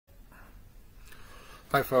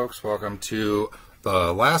Hi folks, welcome to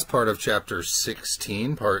the last part of chapter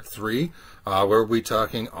 16, part 3, where we'll be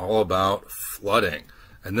talking all about flooding.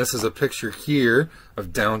 And this is a picture here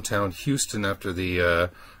of downtown Houston after the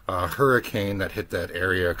hurricane that hit that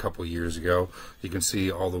area a couple years ago. You can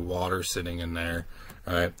see all the water sitting in there.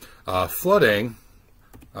 All right. Flooding,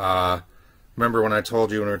 remember when I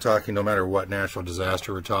told you when we were talking, no matter what natural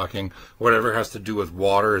disaster we're talking, whatever has to do with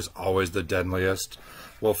water is always the deadliest.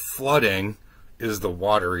 Well, flooding is the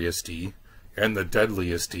wateriest and the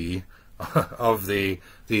deadliest of the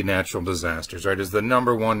natural disasters, right? Is the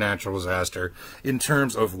 #1 natural disaster in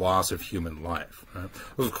terms of loss of human life. Right?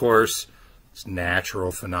 Of course, it's a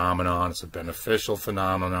natural phenomenon. It's a beneficial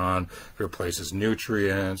phenomenon. It replaces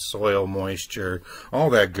nutrients, soil moisture, all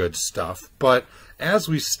that good stuff. But as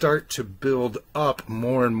we start to build up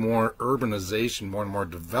more and more urbanization, more and more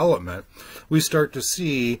development, we start to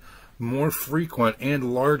see more frequent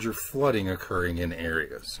and larger flooding occurring in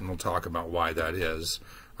areas. And we'll talk about why that is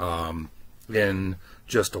in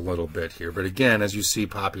just a little bit here. But again, as you see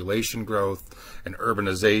population growth and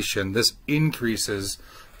urbanization, this increases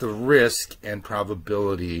the risk and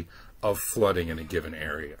probability of flooding in a given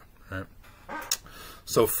area. Right?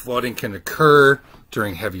 So flooding can occur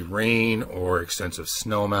during heavy rain or extensive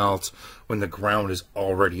snowmelt, when the ground is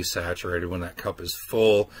already saturated, when that cup is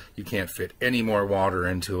full, you can't fit any more water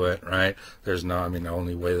into it, right? There's no, the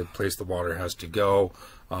only way the place the water has to go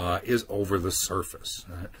is over the surface,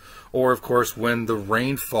 right? Or of course, when the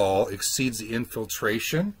rainfall exceeds the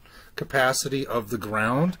infiltration capacity of the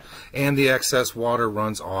ground and the excess water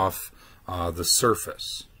runs off the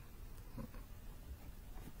surface.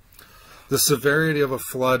 The severity of a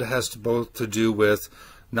flood has both to do with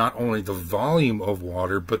not only the volume of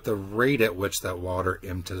water, but the rate at which that water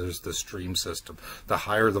enters the stream system. The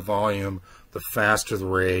higher the volume, the faster the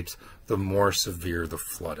rate, the more severe the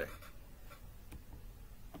flooding.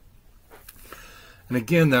 And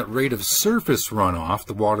again, that rate of surface runoff,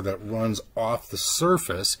 the water that runs off the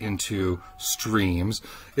surface into streams,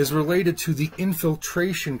 is related to the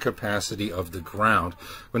infiltration capacity of the ground.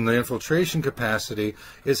 When the infiltration capacity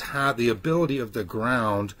is the ability of the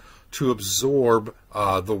ground to absorb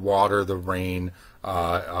the water, the rain,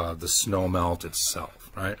 the snow melt itself,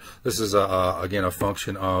 right? This is, again, a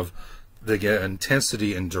function of the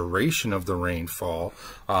intensity and duration of the rainfall.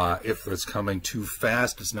 If it's coming too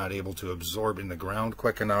fast, it's not able to absorb in the ground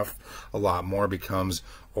quick enough. A lot more becomes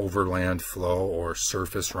overland flow or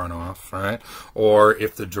surface runoff, right? Or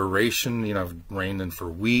if the duration, raining for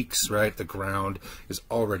weeks, right? The ground is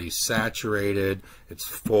already saturated, it's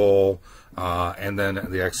full, and then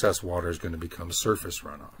the excess water is going to become surface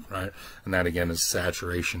runoff, right? And that again is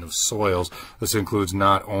saturation of soils. This includes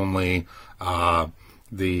not only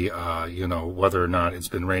whether or not it's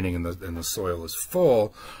been raining and the soil is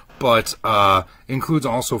full, but includes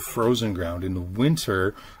also frozen ground. In the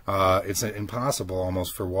winter, it's impossible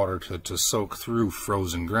almost for water to soak through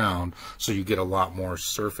frozen ground, so you get a lot more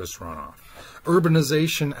surface runoff.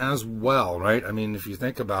 Urbanization as well, right? If you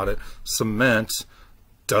think about it, cement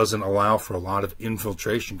doesn't allow for a lot of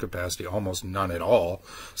infiltration capacity, almost none at all.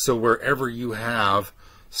 So wherever you have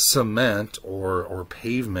cement or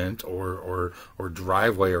pavement or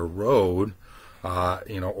driveway or road,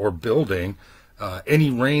 or building, any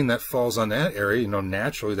rain that falls on that area,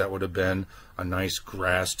 naturally that would have been a nice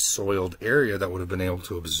grassed, soiled area that would have been able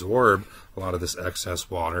to absorb a lot of this excess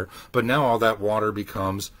water. But now all that water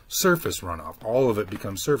becomes surface runoff. All of it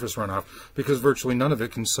becomes surface runoff because virtually none of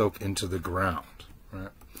it can soak into the ground,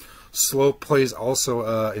 right? Slope plays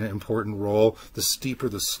also an important role. The steeper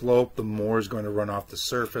the slope, the more is going to run off the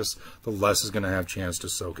surface, the less is going to have a chance to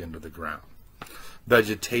soak into the ground.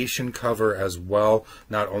 Vegetation cover as well.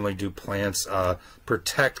 Not only do plants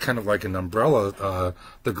protect, kind of like an umbrella,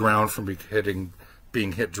 the ground from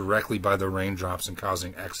being hit directly by the raindrops and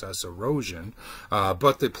causing excess erosion,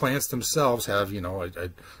 but the plants themselves have,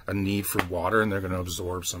 a need for water, and they're going to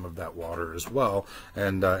absorb some of that water as well,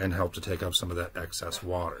 and help to take up some of that excess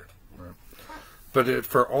water. But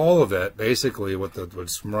for all of it, basically what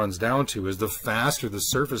runs down to is the faster the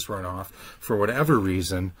surface runoff, for whatever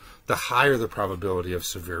reason, the higher the probability of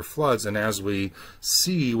severe floods. And as we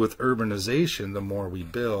see with urbanization, the more we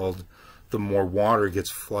build, the more water gets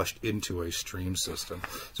flushed into a stream system.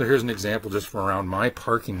 So here's an example just from around my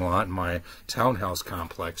parking lot in my townhouse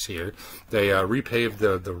complex here. They repaved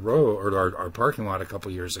the road, or our parking lot, a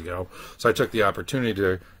couple years ago. So I took the opportunity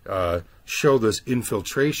to show this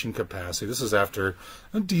infiltration capacity. This is after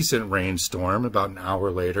a decent rainstorm. About an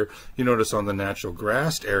hour later, you notice on the natural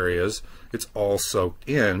grassed areas, it's all soaked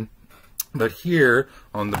in. But here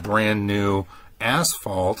on the brand new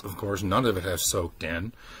asphalt, of course, none of it has soaked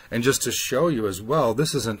in. And just to show you as well,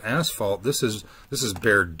 this isn't asphalt. This is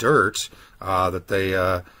bare dirt that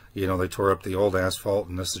they you know, they tore up the old asphalt,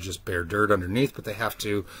 and this is just bare dirt underneath, but they have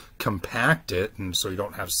to compact it, and so you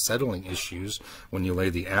don't have settling issues when you lay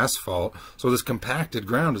the asphalt. So this compacted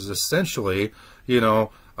ground is essentially, you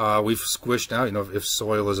know, we've squished out, you know, if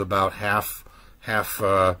soil is about half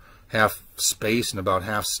space and about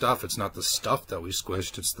half stuff, it's not the stuff that we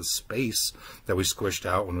squished, it's the space that we squished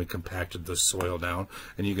out when we compacted the soil down.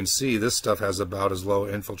 And you can see this stuff has about as low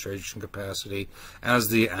infiltration capacity as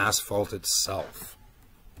the asphalt itself.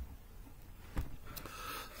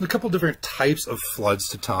 A couple different types of floods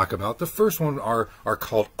to talk about. The first one are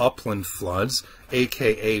called upland floods,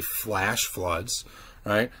 aka flash floods.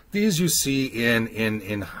 Right? These you see in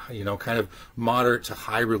you know, kind of moderate to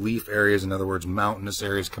high relief areas, in other words, mountainous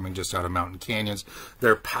areas coming just out of mountain canyons.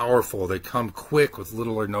 They're powerful. They come quick with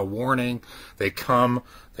little or no warning. They come,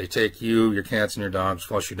 they take you, your cats and your dogs,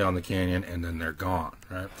 flush you down the canyon, and then they're gone.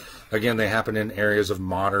 Right? Again, they happen in areas of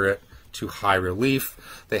moderate to high relief.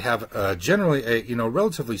 They have generally a, you know,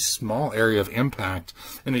 relatively small area of impact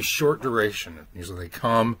in a short duration. Usually they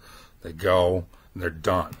come, they go, and they're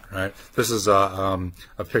done. Right. This is a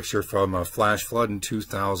picture from a flash flood in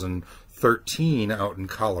 2013 out in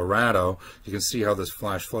Colorado. You can see how this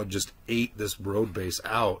flash flood just ate this road base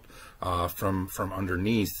out from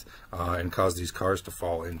underneath and caused these cars to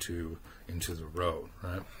fall into the road.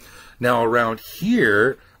 Right. Now around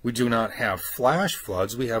here, we do not have flash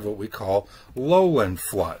floods. We have what we call lowland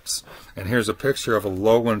floods. And here's a picture of a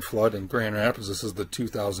lowland flood in Grand Rapids. This is the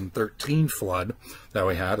 2013 flood that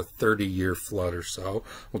we had, a 30-year flood or so.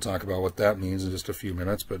 We'll talk about what that means in just a few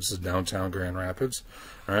minutes, but this is downtown Grand Rapids.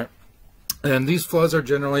 All right. And these floods are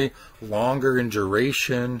generally longer in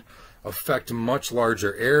duration, affect much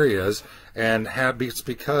larger areas, and it's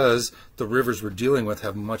because the rivers we're dealing with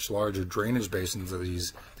have much larger drainage basins of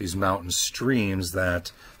these mountain streams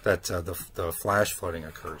that the flash flooding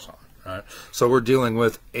occurs on. Right? So we're dealing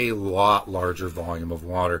with a lot larger volume of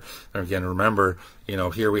water. And again, remember, you know,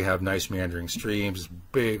 here we have nice meandering streams,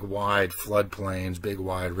 big wide floodplains, big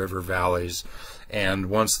wide river valleys. And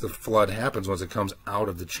once the flood happens, once it comes out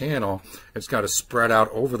of the channel, it's got to spread out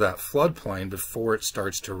over that floodplain before it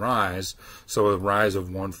starts to rise. So a rise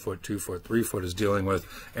of 1 foot, 2 foot, 3 foot is dealing with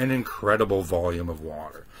an incredible volume of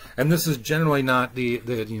water. And this is generally not the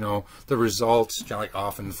you know, the result, like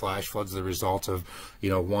often flash floods, the result of, you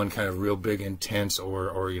know, one kind of real big intense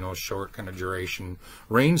or you know, short kind of duration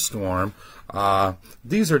rainstorm.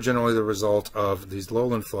 These are generally the result of these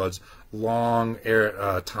lowland floods, long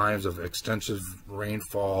times of extensive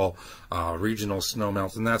rainfall, regional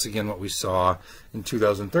snowmelts, and that's again what we saw in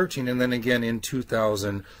 2013, and then again in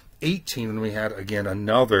 2018 when we had again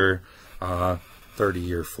another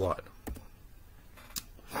 30-year flood.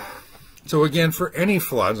 So again, for any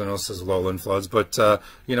floods, I know this is lowland floods, but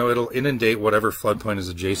you know, it'll inundate whatever floodplain is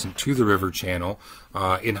adjacent to the river channel.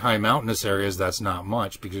 In high mountainous areas, that's not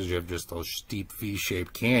much because you have just those steep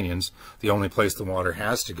V-shaped canyons. The only place the water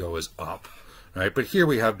has to go is up. Right, but here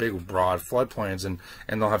we have big, broad floodplains, and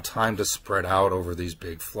they'll have time to spread out over these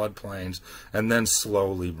big floodplains and then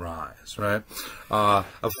slowly rise. Right, a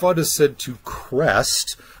flood is said to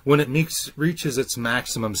crest when it reaches its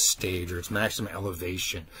maximum stage or its maximum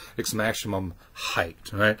elevation, its maximum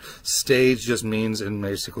height. Right, stage just means, in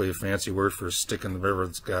basically a fancy word for a stick in the river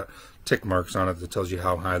that's got tick marks on it that tells you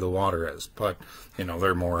how high the water is. But you know,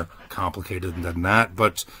 they're more complicated than that,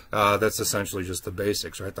 but that's essentially just the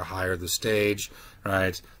basics, right? The higher the stage,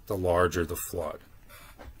 right, the larger the flood.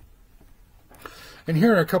 And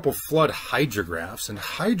here are a couple flood hydrographs, and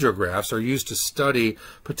hydrographs are used to study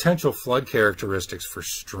potential flood characteristics for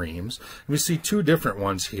streams. We see two different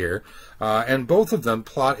ones here, and both of them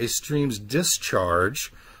plot a stream's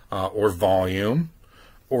discharge or volume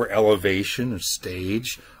or elevation or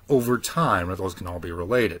stage over time. Those can all be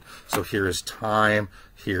related. So here is time,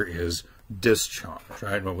 here is discharge,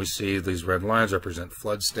 right? When we see these red lines represent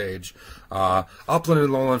flood stage. Upland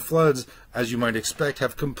and lowland floods, as you might expect,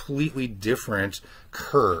 have completely different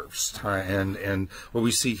curves. And what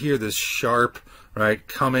we see here, this sharp, right,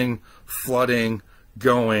 coming, flooding,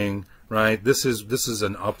 going, right? This is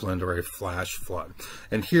an upland or a flash flood.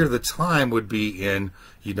 And here the time would be in,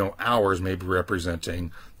 you know, hours, maybe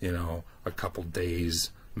representing, you know, a couple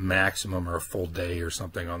days maximum or a full day or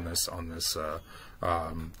something on this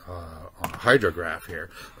hydrograph here.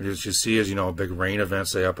 What you see is, you know, a big rain event,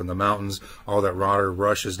 say up in the mountains, all that water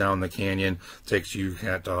rushes down the canyon, takes you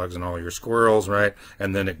cat dogs and all your squirrels, right?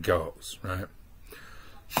 And then it goes, right?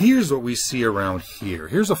 Here's what we see around here.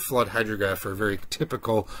 Here's a flood hydrograph for a very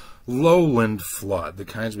typical lowland flood, the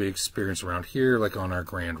kinds we experience around here, like on our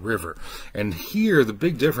Grand River. And here, the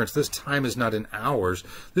big difference, this time is not in hours,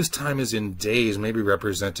 this time is in days, maybe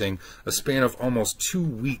representing a span of almost 2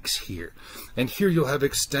 weeks here. And here you'll have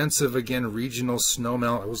extensive, again, regional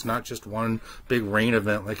snowmelt. It was not just one big rain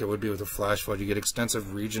event like it would be with a flash flood. You get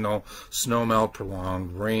extensive regional snowmelt,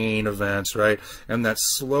 prolonged rain events, right? And that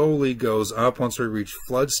slowly goes up. Once we reach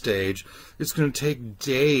flood stage, it's going to take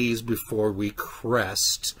days before we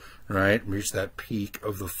crest, right, reach that peak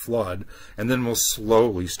of the flood, and then we'll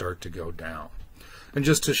slowly start to go down. And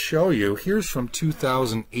just to show you, here's from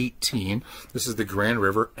 2018. This is the Grand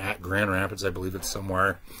River at Grand Rapids. I believe it's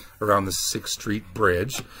somewhere around the 6th Street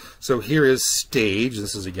Bridge. So here is stage.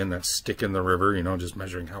 This is, again, that stick in the river, you know, just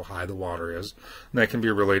measuring how high the water is. And that can be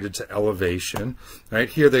related to elevation, right?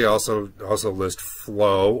 Here they also list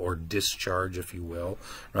flow, or discharge, if you will,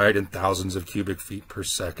 right, in thousands of cubic feet per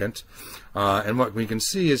second. And what we can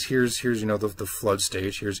see is here's you know, the flood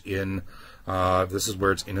stage. Here's in... this is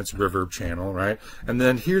where it's in its river channel, right? And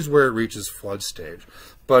then here's where it reaches flood stage.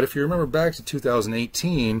 But if you remember back to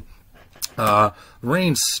 2018,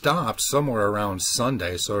 rain stopped somewhere around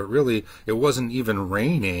Sunday, so it wasn't even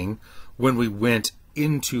raining when we went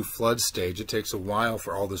into flood stage. It takes a while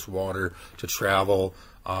for all this water to travel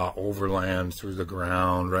overland, through the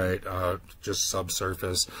ground, right, just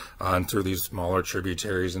subsurface, and through these smaller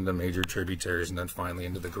tributaries into major tributaries, and then finally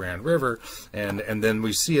into the Grand River. And then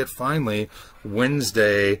we see it finally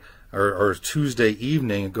Wednesday or Tuesday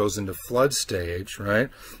evening, it goes into flood stage, right?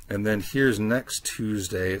 And then here's next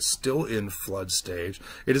Tuesday, it's still in flood stage.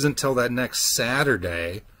 It isn't until that next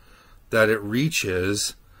Saturday that it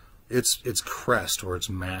reaches its crest, or its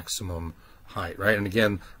maximum height, right? And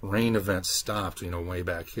again, rain events stopped, you know, way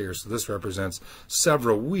back here. So this represents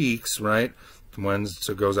several weeks, right?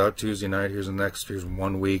 So it goes out Tuesday night, here's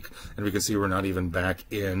 1 week, and we can see we're not even back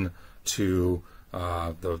in to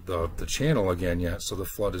the channel again yet, so the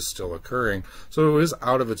flood is still occurring. So it was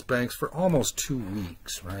out of its banks for almost 2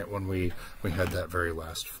 weeks, right, when we had that very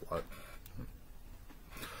last flood.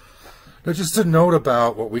 Now, just a note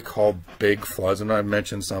about what we call big floods, and I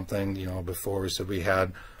mentioned something, you know, before. We said we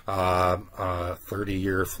had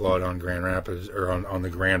 30-year flood on Grand Rapids, or on the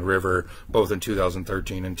Grand River, both in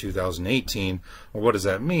 2013 and 2018. Well, what does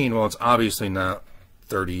that mean? Well, it's obviously not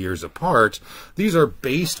 30 years apart. These are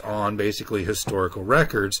based on basically historical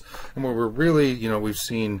records, and what we're really, you know, we've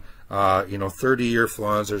seen, you know, 30-year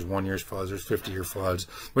floods, there's 1-year floods, there's 50-year floods.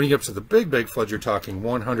 When you get up to the big floods, you're talking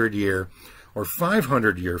 100-year or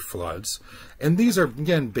 500-year floods, and these are,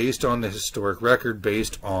 again, based on the historic record,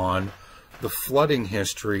 based on the flooding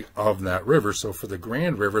history of that river. So for the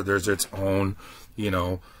Grand River, there's its own, you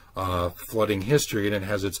know, flooding history, and it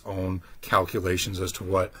has its own calculations as to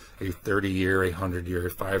what a 30-year, a 100-year, a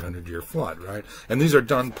 500-year flood, right? And these are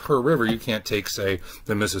done per river. You can't take, say,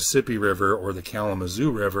 the Mississippi River or the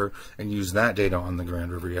Kalamazoo River and use that data on the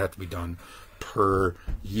Grand River. You have to be done per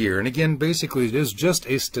year. And again, basically, it is just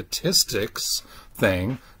a statistics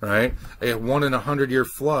thing, right? A 1 in 100-year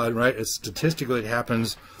flood, right? It's statistically, it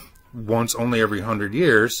happens once only every 100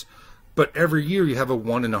 years, but every year you have a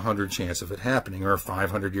 1 in 100 chance of it happening, or a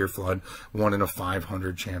 500-year flood, 1 in a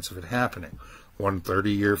 500 chance of it happening. 1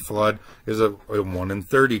 30-year flood is a 1 in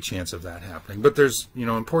 30 chance of that happening. But there's, you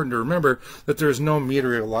know, important to remember that there's no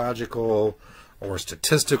meteorological or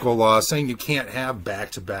statistical law saying you can't have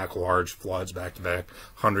back-to-back large floods, back-to-back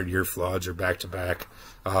 100-year floods, or back-to-back,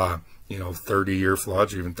 you know, 30-year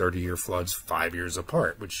floods, or even 30-year floods 5 years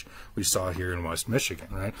apart, which we saw here in West Michigan,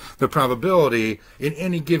 right? The probability in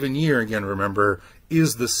any given year, again, remember,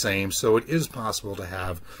 is the same, so it is possible to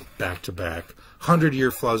have back-to-back 100-year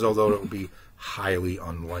floods, although it would be highly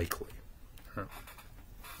unlikely.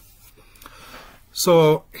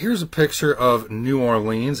 So here's a picture of New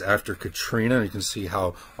Orleans after Katrina. You can see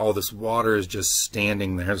how all this water is just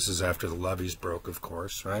standing there. This is after the levees broke, of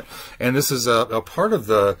course, right? And this is a part of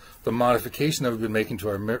the modification that we've been making to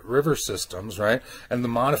our river systems, right? And the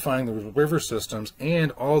modifying the river systems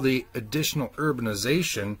and all the additional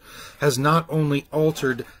urbanization has not only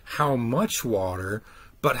altered how much water,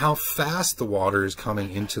 but how fast the water is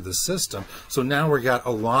coming into the system. So now we got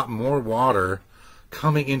a lot more water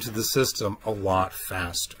coming into the system a lot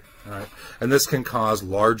faster, right? And this can cause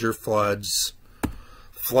larger floods,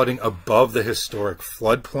 flooding above the historic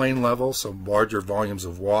floodplain level, so larger volumes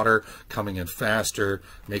of water coming in faster,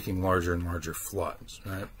 making larger and larger floods,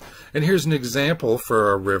 right? And here's an example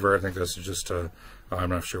for a river. I think this is just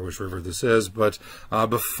I'm not sure which river this is, but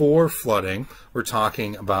before flooding, we're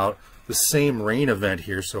talking about the same rain event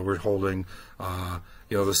here. So we're holding,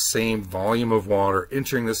 the same volume of water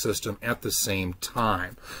entering the system at the same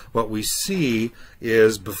time. What we see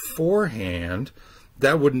is beforehand,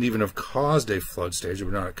 that wouldn't even have caused a flood stage. It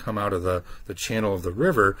would not have come out of the channel of the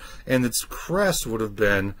river, and its crest would have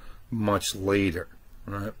been much later.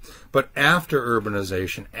 Right? But after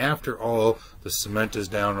urbanization, after all the cement is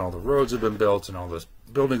down and all the roads have been built and all the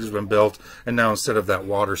buildings have been built, and now instead of that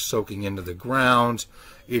water soaking into the ground,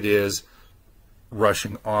 it is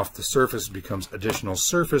rushing off the surface. It becomes additional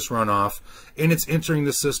surface runoff, and it's entering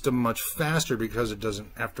the system much faster because it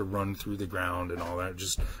doesn't have to run through the ground and all that.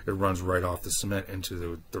 It runs right off the cement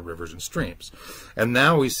into the rivers and streams. And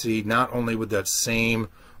now we see, not only with that same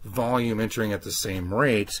volume entering at the same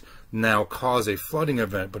rate now cause a flooding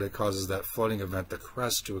event, but it causes that flooding event, the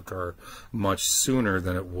crest, to occur much sooner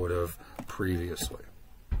than it would have previously.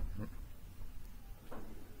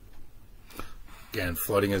 Again,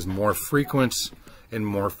 flooding is more frequent and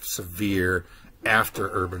more severe after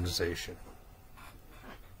urbanization.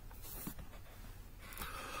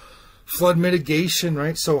 Flood mitigation,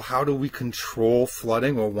 right? So how do we control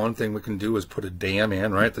flooding? Well, one thing we can do is put a dam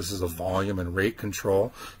in, right? This is a volume and rate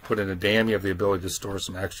control. Put in a dam, you have the ability to store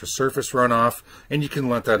some extra surface runoff, and you can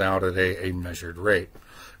let that out at a measured rate.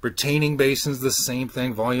 Retaining basins, the same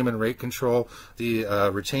thing, volume and rate control. The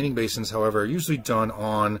retaining basins, however, are usually done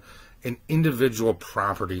on an individual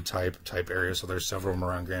property type area. So there's several of them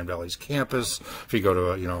around Grand Valley's campus. If you go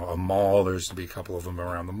to a mall, there's to be a couple of them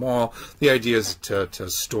around the mall. The idea is to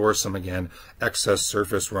store some, again, excess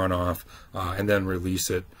surface runoff and then release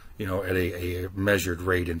it at a measured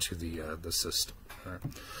rate into the system. Right?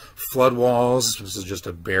 Flood walls, this is just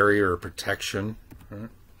a barrier or protection. Right?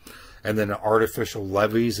 And then artificial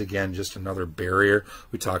levees, again, just another barrier.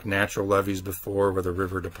 We talked natural levees before, where the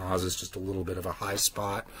river deposits just a little bit of a high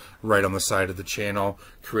spot right on the side of the channel,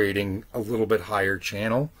 creating a little bit higher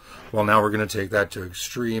channel. Well, now we're going to take that to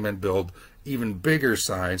extreme and build even bigger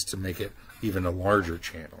sides to make it even a larger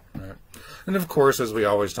channel. Right? And of course, as we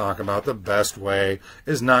always talk about, the best way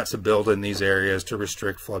is not to build in these areas to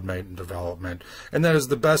restrict floodplain development. And that is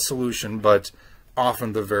the best solution, but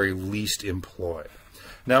often the very least employed.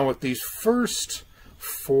 Now, with these first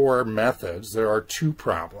four methods, there are two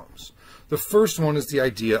problems. The first one is the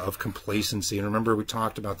idea of complacency. And remember, we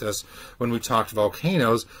talked about this when we talked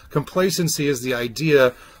volcanoes. Complacency is the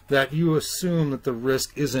idea that you assume that the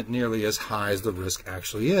risk isn't nearly as high as the risk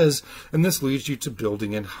actually is, and this leads you to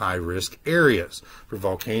building in high-risk areas. For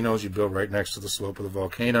volcanoes, you build right next to the slope of the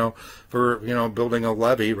volcano. For building a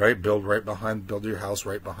levee, right, build your house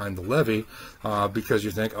right behind the levee, because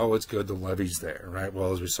you think, oh, it's good, the levee's there, right?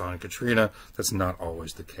 Well, as we saw in Katrina, that's not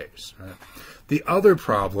always the case, right? The other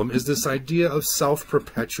problem is this idea of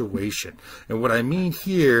self-perpetuation. And what I mean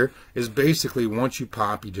here is basically once you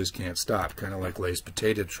pop, you just can't stop, kind of like Lay's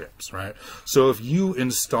potato chips, right? So if you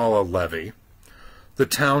install a levee, the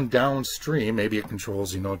town downstream, maybe it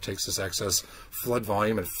controls, it takes this excess flood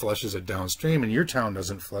volume and flushes it downstream, and your town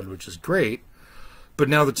doesn't flood, which is great. But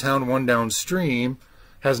now the town one downstream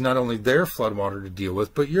has not only their floodwater to deal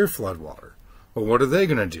with, but your floodwater. Well, what are they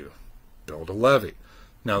going to do? Build a levee.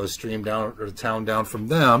 Now the stream down, or the town down from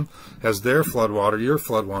them, has their floodwater, your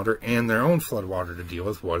floodwater, and their own floodwater to deal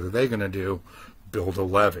with. What are they going to do? Build a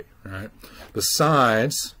levee, right?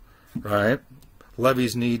 Besides, right,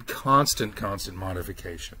 levees need constant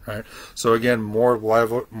modification, right? So again, more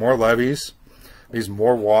levees means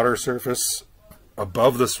more water surface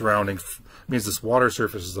above the surrounding, means this water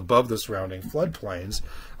surface is above the surrounding floodplains,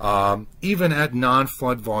 even at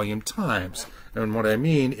non-flood volume times. And what I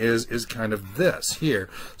mean is kind of this here.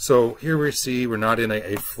 So here we see we're not in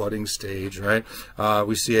a flooding stage, right?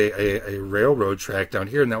 We see a railroad track down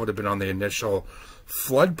here, and that would have been on the initial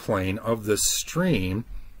floodplain of the stream.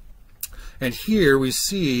 And here we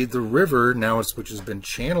see the river now, which has been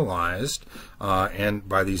channelized and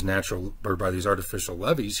by these artificial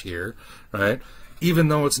levees here, right? Even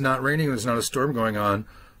though it's not raining, there's not a storm going on,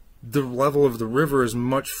 the level of the river is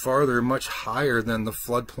much farther, much higher than the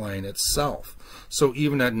floodplain itself. So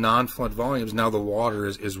even at non-flood volumes, now the water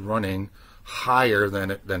is running higher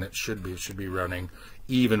than it should be. It should be running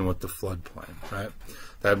even with the floodplain, right?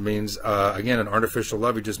 That means, again, an artificial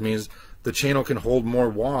levee just means the channel can hold more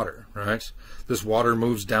water, right? This water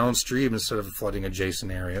moves downstream instead of flooding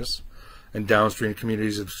adjacent areas, and downstream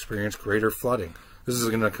communities experience greater flooding. This is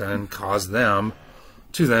going to cause them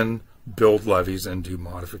to then build levees and do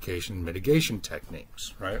modification and mitigation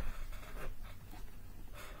techniques, right?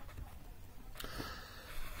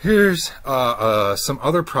 Here's some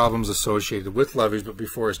other problems associated with levees, but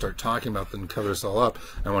before I start talking about them and cover this all up,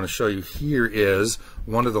 I want to show you here is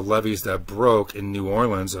one of the levees that broke in New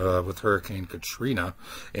Orleans with Hurricane Katrina.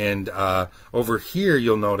 And over here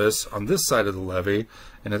you'll notice on this side of the levee,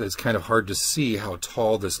 and it's kind of hard to see how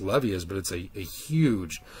tall this levee is, but it's a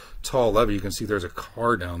huge tall levee. You can see there's a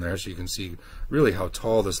car down there, so you can see really how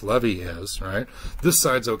tall this levee is, right? This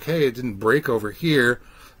side's okay, it didn't break over here,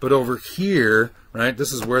 but over here, right,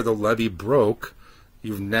 this is where the levee broke.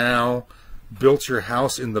 You've now built your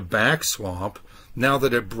house in the back swamp. Now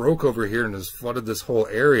that it broke over here and has flooded this whole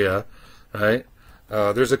area, right,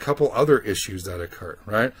 there's a couple other issues that occur,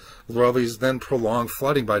 right? Levees then prolong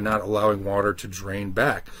flooding by not allowing water to drain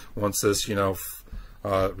back. Once this,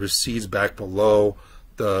 recedes back below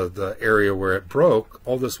the area where it broke,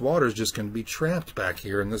 all this water is just going to be trapped back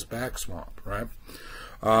here in this back swamp, right?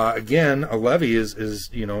 Again, a levee is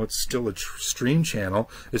it's still a stream channel.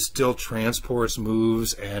 It still transports,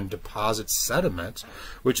 moves, and deposits sediment,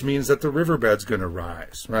 which means that the riverbed's going to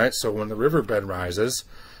rise, right? So when the riverbed rises,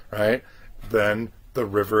 right, then the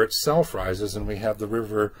river itself rises, and we have the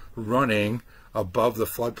river running above the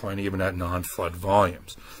floodplain even at non-flood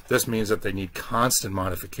volumes. This means that they need constant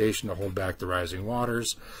modification to hold back the rising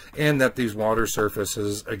waters, and that these water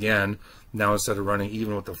surfaces, again, now instead of running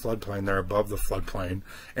even with the floodplain, they're above the floodplain,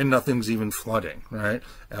 and nothing's even flooding, right?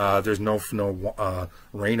 There's no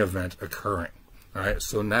rain event occurring. All right,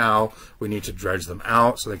 so now we need to dredge them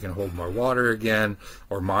out so they can hold more water again,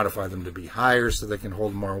 or modify them to be higher so they can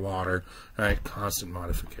hold more water, right? Constant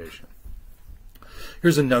modification.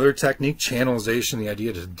 Here's another technique, channelization, the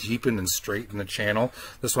idea to deepen and straighten the channel.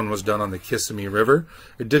 This one was done on the Kissimmee River.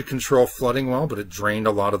 It did control flooding well, but it drained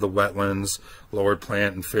a lot of the wetlands, lowered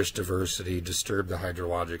plant and fish diversity, disturbed the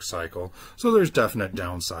hydrologic cycle. So there's definite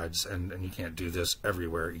downsides, and you can't do this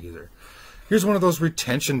everywhere either. Here's one of those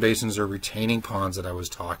retention basins or retaining ponds that I was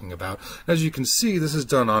talking about. As you can see, this is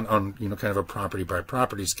done on kind of a property by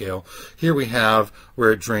property scale. Here we have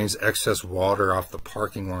where it drains excess water off the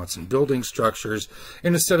parking lots and building structures,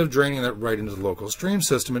 and instead of draining that right into the local stream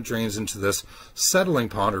system, it drains into this settling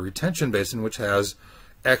pond or retention basin, which has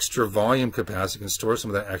extra volume capacity, can store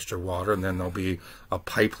some of that extra water, and then there'll be a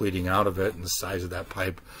pipe leading out of it, and the size of that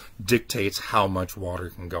pipe dictates how much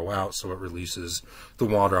water can go out, so it releases the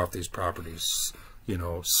water off these properties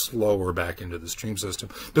slower back into the stream system.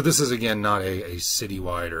 But this is, again, not a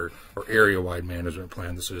citywide or area-wide management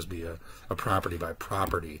plan. This would just be a property by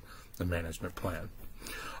property management plan.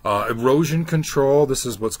 Erosion control, this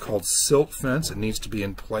is what's called silt fence. It needs to be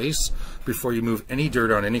in place before you move any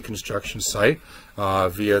dirt on any construction site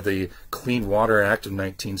via the Clean Water Act of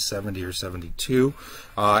 1970 or 72.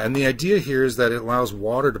 And the idea here is that it allows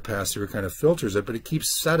water to pass through, it kind of filters it, but it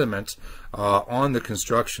keeps sediment on the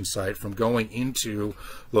construction site from going into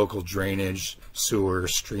local drainage, sewer,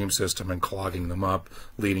 stream system and clogging them up,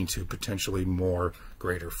 leading to potentially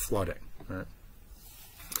greater flooding. Right?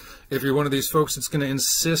 If you're one of these folks that's going to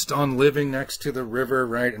insist on living next to the river,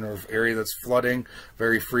 right, in an area that's flooding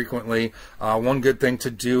very frequently, one good thing to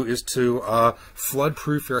do is to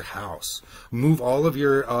flood-proof your house. Move all of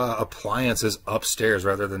your appliances upstairs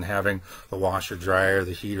rather than having the washer, dryer,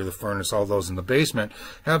 the heater, the furnace, all those in the basement.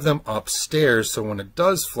 Have them upstairs so when it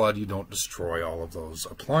does flood, you don't destroy all of those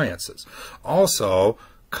appliances. Also,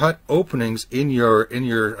 cut openings in your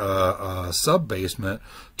sub basement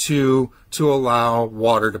to allow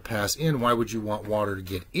water to pass in. Why would you want water to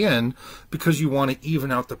get in? Because you want to even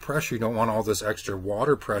out the pressure. You don't want all this extra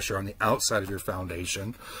water pressure on the outside of your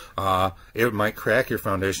foundation. It might crack your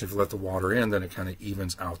foundation if you let the water in. Then it kind of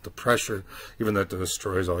evens out the pressure, even though it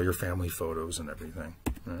destroys all your family photos and everything.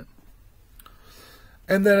 Right?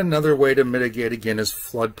 And then another way to mitigate, again, is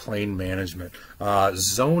floodplain management.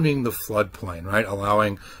 Zoning the floodplain, right?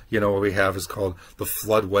 Allowing, what we have is called the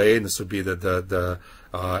floodway, and this would be the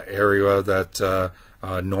area that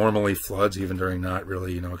normally floods, even during not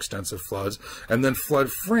really, extensive floods. And then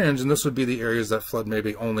flood fringe, and this would be the areas that flood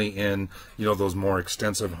maybe only in, those more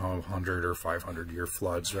extensive 100 or 500 year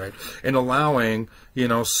floods, right? And allowing,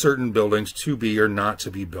 certain buildings to be or not to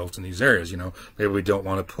be built in these areas. Maybe we don't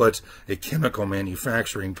want to put a chemical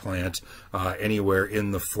manufacturing plant anywhere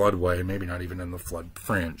in the floodway, maybe not even in the flood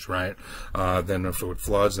fringe, right? Then if it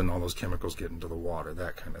floods, then all those chemicals get into the water,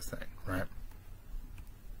 that kind of thing, right?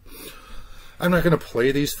 I'm not going to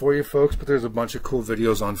play these for you folks, but there's a bunch of cool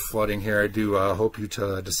videos on flooding here. I do hope you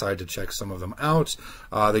decide to check some of them out.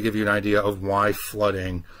 They give you an idea of why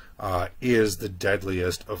flooding is the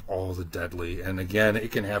deadliest of all the deadly. And again,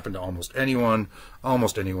 it can happen to almost anyone,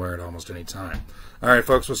 almost anywhere, at almost any time. All right,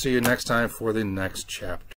 folks, we'll see you next time for the next chapter.